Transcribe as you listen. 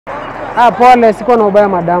Pole, siko na ubaya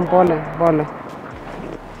madam, pole, pole.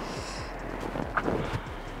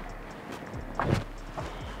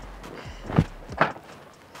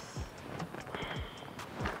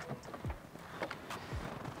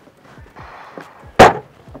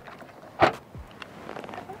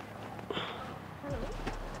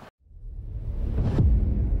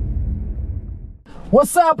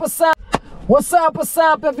 What's up, what's up? What's up, what's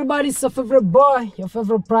up, everybody? It's your favorite boy, your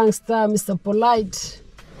favorite prankster, Mr. Polite.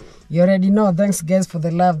 You already know. Thanks, guys, for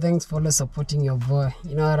the love. Thanks for supporting your boy.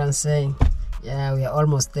 You know what I'm saying? Yeah, we are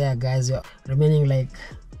almost there, guys. We're remaining like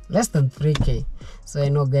less than 3K. So I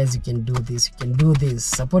know, guys, you can do this. You can do this.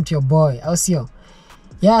 Support your boy. I'll see you.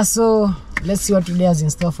 Yeah, so let's see what today has in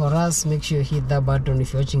store for us. Make sure you hit that button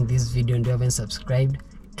if you're watching this video and you haven't subscribed.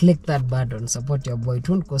 Click that button, support your boy. It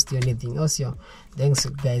won't cost you anything. Also, thanks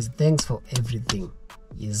guys, thanks for everything.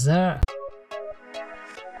 Yes sir.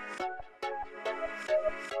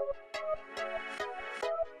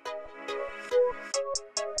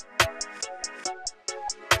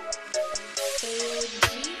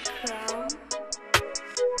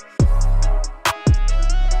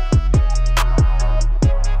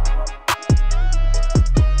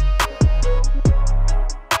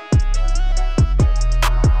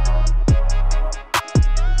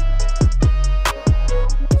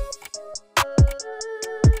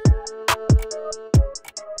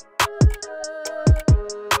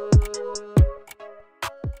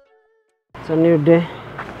 It's a new day.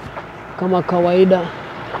 Kama kawaida.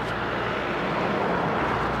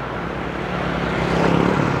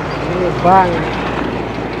 Bang.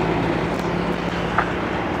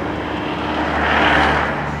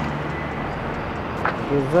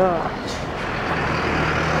 Kiza.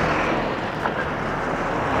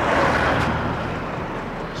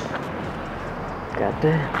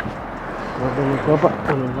 Kate. Wado mkopa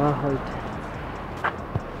amevaa white.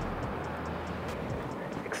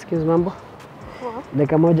 Excuse mambo.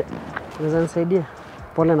 Dakika moja. Unaweza nisaidia?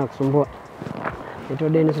 Pole na kusumbua. Ito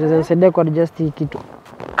Denny-c, unaweza nisaidia kwa adjust hii kitu?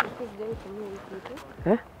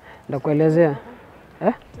 Ndakuelezea.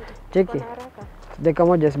 Cheki. Dakika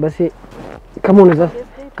moja basi.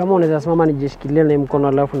 Kama unaweza simama nijishikilie na mkono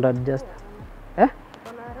alafu nda adjust.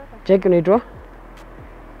 Cheki unaitwa?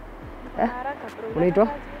 Unaitwa?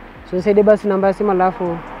 So nisaidie basi namba ya simu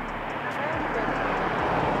alafu.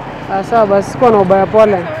 Sawa basi, siko na ubaya,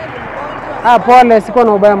 pole. Pole, siko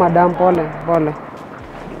na ubaya madam, pole, pole.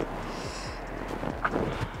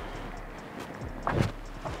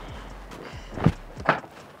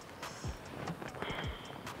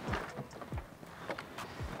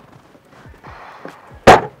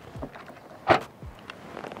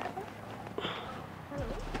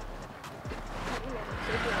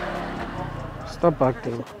 Stop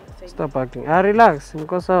acting. Stop acting. Relax,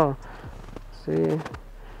 niko sawa. See.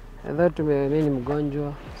 I thought mimi ni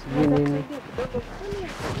mgonjwa, sijui nini.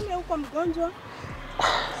 Mimi uko mgonjwa.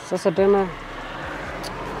 Sasa tena.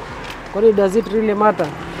 Kwani does it really matter?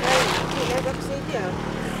 Naweza kusaidia.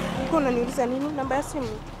 Uko unaniuliza nini? Namba ya simu?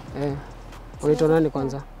 Unaitwa nani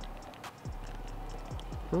kwanza?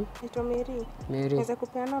 Naitwa Mary. Mary. Naweza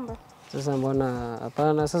kupea namba? Sasa mbona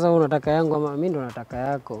hapana? Sasa unataka yangu ama mimi ndo nataka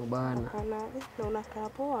yako bana? Hapana, na unakaa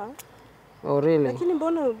poa. Oh really? Lakini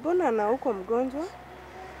mbona na uko mgonjwa?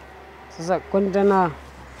 Sasa kwani tena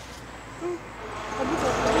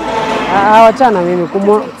wachana mimi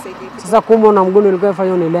kumo. Sasa kumo na mguni ulikuwa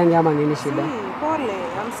fanya unilenge ama nini shida? Pole,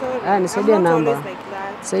 I'm sorry. Nisaidie namba.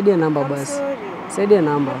 Saidie namba basi. Saidie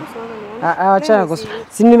namba. Wachana kwa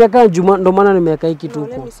si nimekaa juma ndo maana nimekaa hiki tu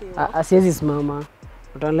huko. Siwezi simama.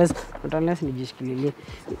 Unless nijishikilie.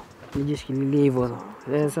 Nijishikilie hivyo.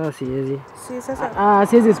 Sasa siwezi. Sasa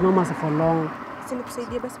siwezi simama for long.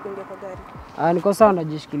 Nikusaidie basi kuingia kwa gari. Niko sawa,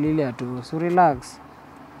 najishikilia tu. So relax.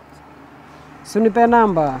 Si nipe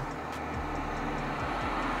namba.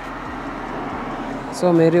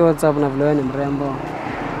 So Mary, what's up na vile ni mrembo?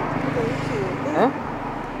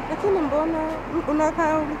 Lakini mbona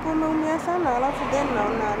unakaa umeumia sana alafu then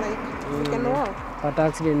naona like you can walk. Pata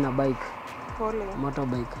accident na bike. Pole.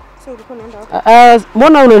 Motorbike. So ulikuwa unaenda wapi?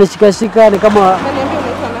 Mbona unanishikashika ni kama Niambia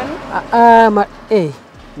unaitwa nani?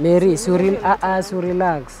 Mary, so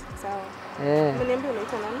relax. Sawa. Niambia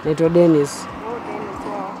unaitwa nani? Naitwa Denny-c. Oh,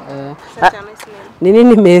 Denny-c. Such a nice name. Ni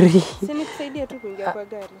nini Mary? Si nikusaidie tu kuingia kwa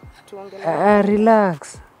gari. Tuongelee.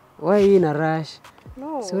 Relax. Why in a rush?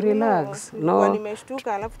 No. So relax. No.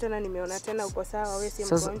 Nimeshtuka alafu tena nimeona tena uko sawa, wewe si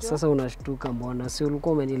mgonjwa. Sasa unashtuka mbona? Si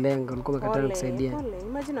ulikuwa umenilenga, ulikuwa umekataa kusaidia. Pole.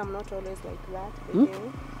 Imagine I'm not always like that. Okay.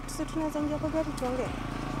 Sasa tunaweza ingia kwa gari tuongee.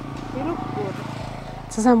 You look good.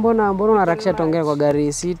 Sasa mbona unaharakisha tuongee kwa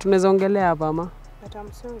gari? Si tunaweza ongelea hapa ama? But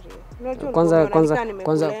I'm sorry.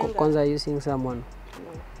 Kwanza are you seeing someone? No.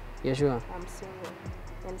 You sure? I'm single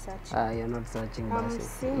and searching. You're not searching, I'm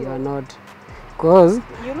single. You are not. Cause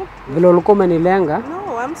you look vile ulikuwa umenilenga.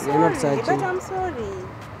 No, I'm sorry. You're not searching. But I'm sorry.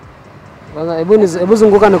 Kwanza hebu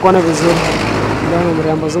zunguka nikuone vizuri. Ndio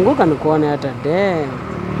mrembo, zunguka nikuone hata damn.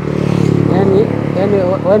 Yani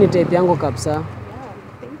wewe ni type yangu kabisa. Yeah,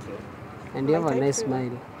 thank you. And you have a nice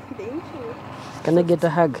smile. Thank you. Can I get a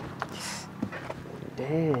hug?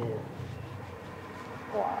 Damn.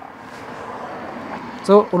 Wow.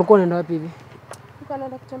 So ulikuwa unaenda wapi hivi? Niko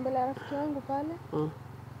naenda kutembelea rafiki yangu pale.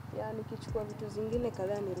 Yeah, nikichukua vitu zingine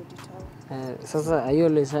kadhaa nirudi town. Sasa are you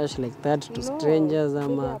always such like that to strangers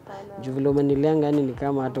ama vile umenilenga yani ni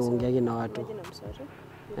kama hata uongeagi na watu? I'm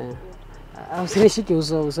sorry. Usinishike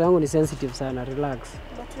uso wangu ni sensitive sana, relax.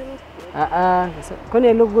 Kwani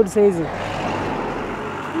I look good saizi?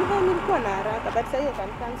 Nilikuwa na haraka, but I can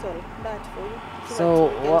cancel that for you. So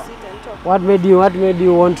what made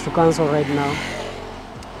you want to cancel right now?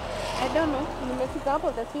 I don't know. Nimefika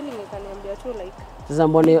hapo the feeling ikaniambia tu like. Sasa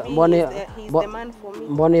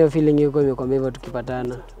mbona hiyo feeling yuko imekwambia hivyo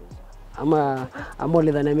tukipatana? Ama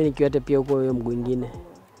ulidhani mimi nikiwete pia huko wewe mguu mwingine?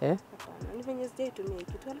 Ni venye sijai tumia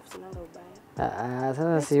kitu alafu sinanga ubaya.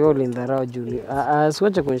 Sasa si wewe ulindharau Julie.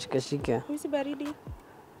 Siwache kunishikashika. Mimi si baridi.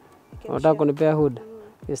 Unataka kunipea hood?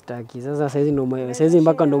 Sitaki. Sasa saizi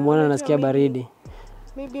mpaka ndo muone nasikia baridi.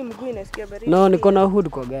 Maybe mguu inasikia baridi. No, niko na hood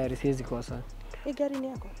kwa gari, siwezi kosa. Gari ni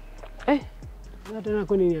yako? Sasa tena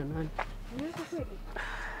kwa nini nani? Niko kweli?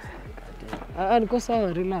 Niko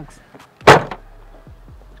sawa, relax.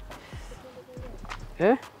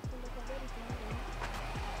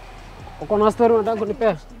 Uko na story unataka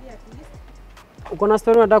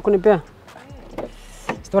kunipea?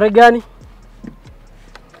 Story gani?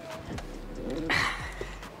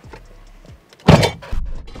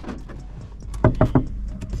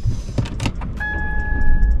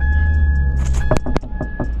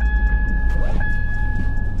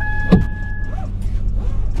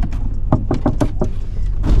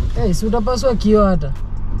 Si utapaswa kio hata.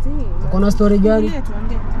 Uko na story gani?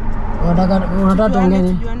 Unataka tuongee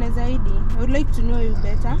nini? Tuone zaidi. I would like to know you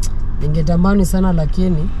better. Ningetamani sana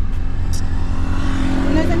lakini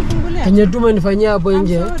unaweza nifungulia? Kenye tu umenifanyia hapo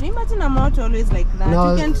nje. I'm sorry, but I'm not always like that.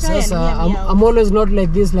 No, you can try and hear me out. I'm always not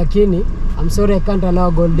like this lakini I'm sorry I can't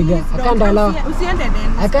allow gold digger. I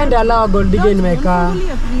can't allow gold digger in my car.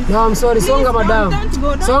 No, I'm sorry. Songa madam.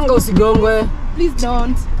 Songa usigongwe. Please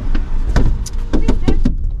don't.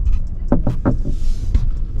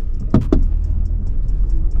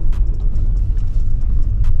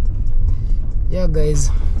 Yeah guys,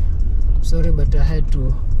 sorry but I had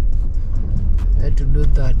to do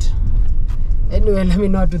that. Anyway, let me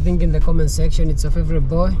know what to think in the comment section. It's your favorite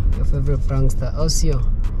boy, your favorite prankster, Osio.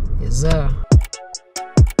 Yes sir.